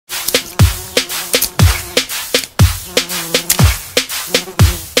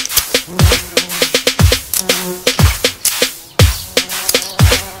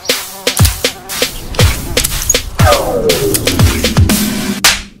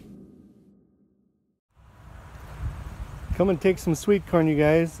Come and take some sweet corn, you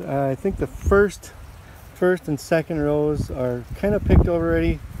guys. I think the first and second rows are kind of picked over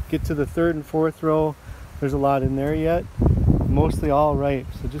already. Get to the third and fourth row, there's a lot in there yet. Mostly all ripe,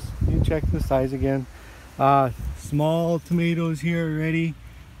 so just you check the size again. Small tomatoes here already.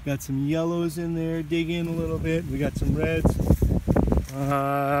 Got some yellows in there. Dig in a little bit. We got some reds.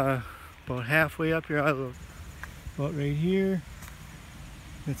 About halfway up here, about right here.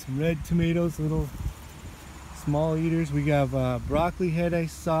 Got some red tomatoes, little small eaters. We got broccoli head I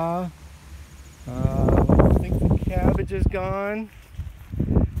saw. I think the cabbage is gone.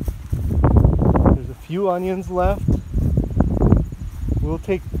 There's a few onions left. We'll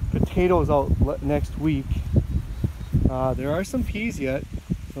take potatoes out next week. There are some peas yet,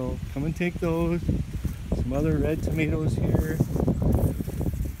 so come and take those. Some other red tomatoes here.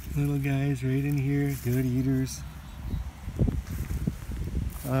 Little guys right in here, good eaters.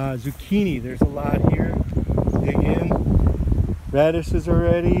 Zucchini, there's a lot here. Dig in. Radishes are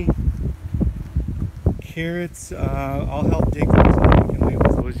ready. Carrots, I'll help dig those out. I can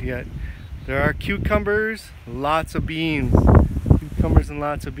label those yet. There are cucumbers, lots of beans. Cucumbers and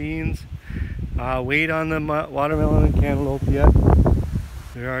lots of beans. Wait on the watermelon and cantaloupe yet.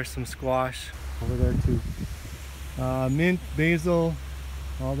 There are some squash over there too. Mint, basil,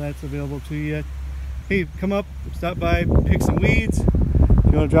 all that's available to you yet. Hey, come up, stop by, pick some weeds.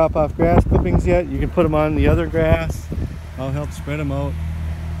 If you want to drop off grass clippings yet, you can put them on the other grass. I'll help spread them out.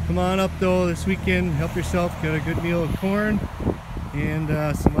 Come on up though this weekend, help yourself, get a good meal of corn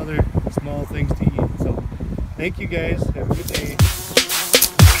and some other small things to eat. So thank you guys, have a good day.